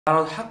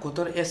Aral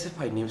hakotor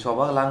SFI ni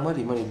soba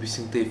langmari mani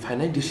bisingtei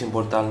fainai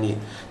December talni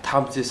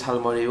 30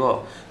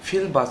 salmario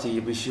fil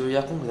bachi bisio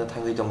yakung na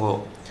thangai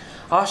tongo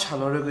a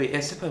salorogoi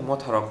SFI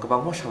motharok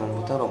kwbangma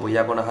samungbutan robo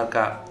yagona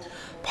harka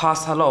pha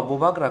salo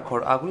bobagra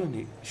khor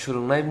agulni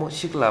surungnai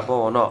sikla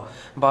bono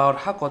baor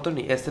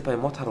hakotorni SFI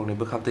motharokni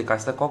bwkhabtei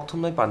kaisa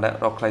kokthumnai panda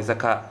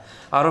roklaijaka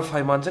aro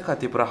phaimanjaka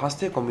Tripura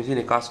haste committee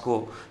ni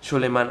kasko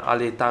Suleiman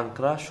Ali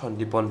Tangkra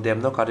Sondipon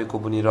Demno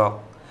karikobuni rok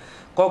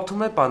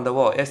kokthumnai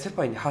pandao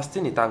SFI ni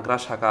hastini tangkra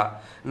saka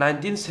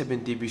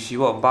 1970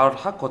 bisio Bharat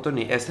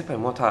hakotoni SFI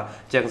motha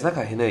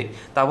jengjaka hinai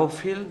tabo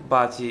fil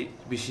bachi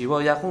bisio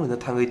yakung na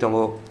thangai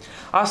tongo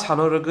a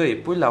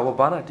sanorogoi puilao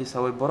banati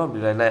sawai borom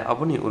bilainai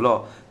abuni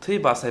ulo thui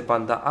basai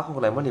panda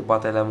akoglai mani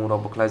bataila muro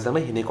buklaijana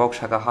hinai kok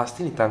saka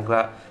hastini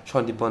tangkra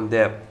Sondipon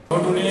Dev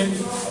সংগঠনের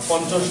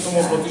 50তম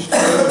প্রতিষ্ঠা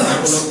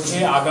উপলক্ষে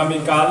আগামী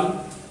কাল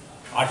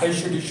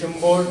 28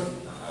 December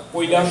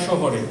Kailash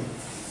শহরে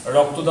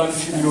রক্তদান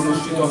শিবির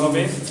অনুষ্ঠিত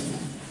হবে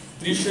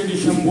 30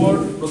 December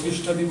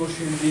প্রতিষ্ঠা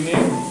দিবসের দিনে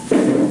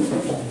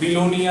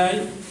বিলোনিয়ায়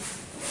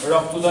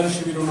রক্তদান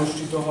শিবির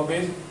অনুষ্ঠিত হবে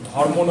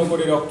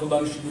ধর্মনগরে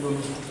রক্তদান শিবির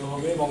অনুষ্ঠিত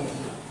হবে এবং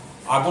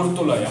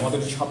আগরতলায়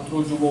আমাদের ছাত্র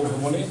যুব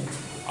ভবনে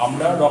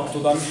আমরা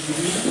রক্তদান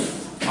শিবির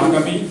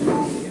আগামী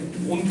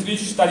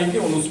 29 তারিখে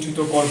অনুষ্ঠিত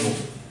করব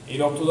এই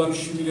রক্তদান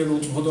শিবিরের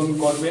উদ্বোধন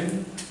করবেন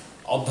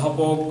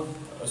অধ্যাপক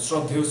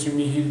শ্রদ্ধেয় শ্রী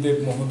মিহির দেব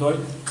মহোদয়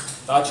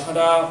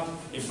তাছাড়া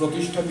এই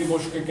প্রতিষ্ঠা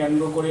দিবসকে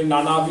কেন্দ্র করে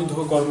নানাবিধ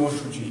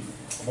কর্মসূচি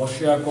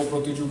বসে আঁকো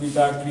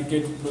প্রতিযোগিতা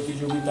ক্রিকেট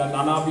প্রতিযোগিতা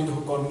নানাবিধ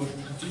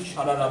কর্মসূচি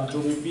সারা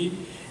রাজ্যব্যাপী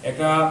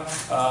একটা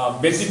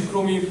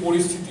ব্যতিক্রমী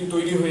পরিস্থিতি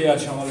তৈরি হয়ে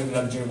আছে আমাদের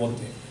রাজ্যের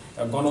মধ্যে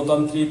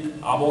গণতান্ত্রিক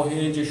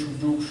আবহে যে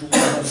সুযোগ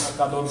সুবিধা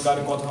থাকা দরকার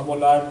কথা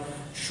বলার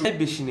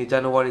Bisini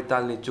January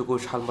talni chuku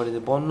salmari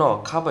bonno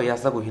khaba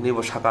yasagu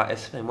hinibo saka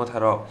SFI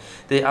motharo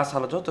te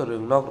asala joto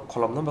rung nok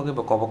kholomno bagi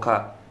bokobokha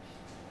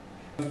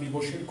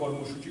দিবসের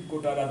কর্মসূচি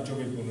গোটা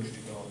রাজ্যব্যাপী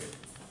অনুষ্ঠিত হবে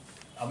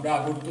আমরা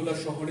আগরতলা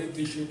শহরে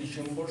 30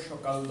 ডিসেম্বর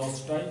সকাল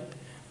 10টায়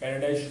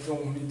প্যারাডাইস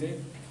চৌমুহনীতে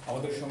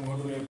আমাদের সংগঠনের